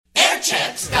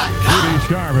KDAY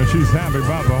Sharp, and she's happy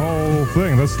about the whole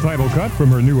thing. That's the title cut from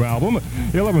her new album,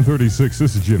 11:36.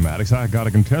 This is Jim Maddux. I got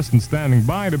a contestant standing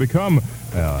by to become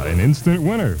an instant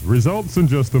winner. Results in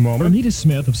just a moment. Anita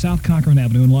Smith of South Cochran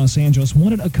Avenue in Los Angeles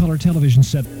wanted a color television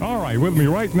set. All right, with me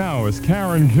right now is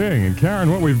Karen King. And Karen,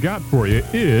 what we've got for you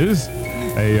is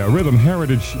a Rhythm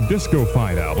Heritage Disco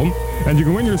Fight album. And you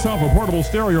can win yourself a portable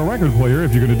stereo record player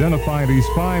if you can identify these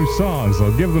 5 songs.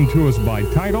 I'll give them to us by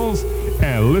titles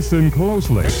and listen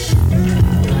closely.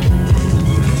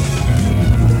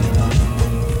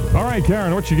 All right,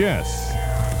 Karen, what you guess?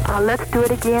 Let's Do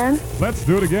It Again. Let's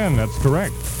Do It Again, that's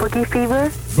correct. Boogie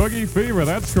Fever. Boogie Fever,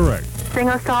 that's correct. Sing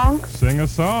a Song. Sing a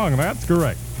Song, that's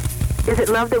correct. Is It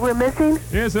Love That We're Missing?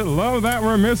 Is It Love That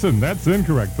We're Missing? That's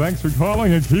incorrect. Thanks for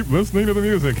calling and keep listening to the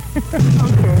music.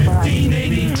 Okay, bye.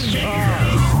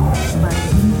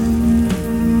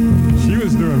 She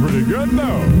was doing pretty good,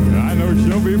 though. I know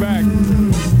she'll be back.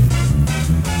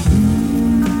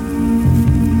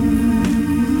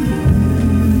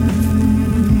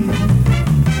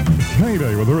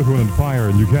 KDAY with Earth, Wind, and Fire,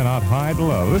 and You Cannot Hide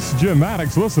Love. This is Jim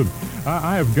Maddux. Listen,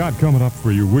 I have got coming up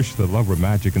for you Wish That Love Were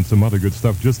Magic and some other good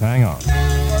stuff. Just hang on.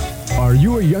 Are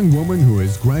you a young woman who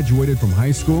has graduated from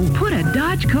high school? Put a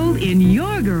Dodge Colt in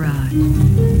your garage.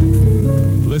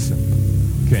 Listen,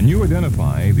 can you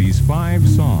identify these 5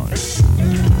 songs?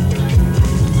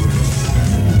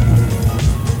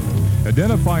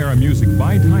 Identify our music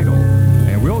by title,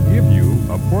 and we'll give you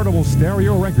a portable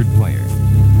stereo record player.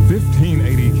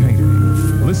 1580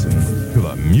 KDAY. Listen to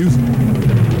the music.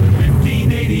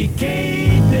 1580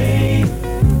 KDAY.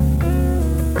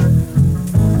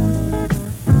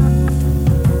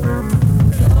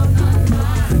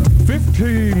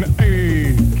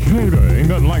 1580 KDAY. Ain't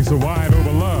nothing like so wide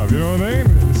open love, you know what I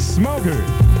mean? Smokey.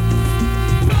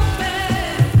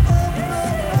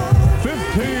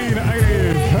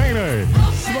 1580 KDAY.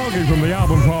 Smokey from the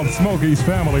album called Smokey's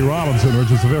Family Robinson,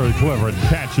 which is a very clever and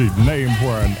catchy name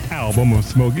for an album of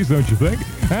Smokey's, don't you think?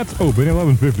 That's open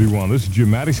 11:51. This is Jim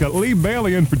Maddux. Got Lee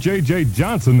Bailey in for J.J.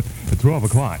 Johnson at 12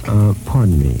 o'clock.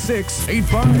 Pardon me.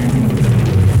 685.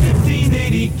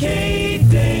 1580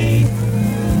 KDAY.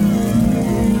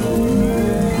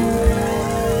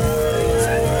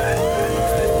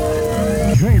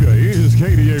 KDAY is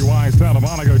KDAY Santa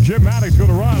Monica. Jim Maddux going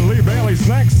to run. Lee Bailey's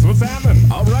next. What's happening?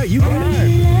 All right, you got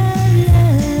it.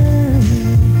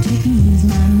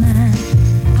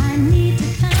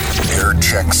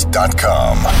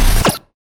 Airchecks.com.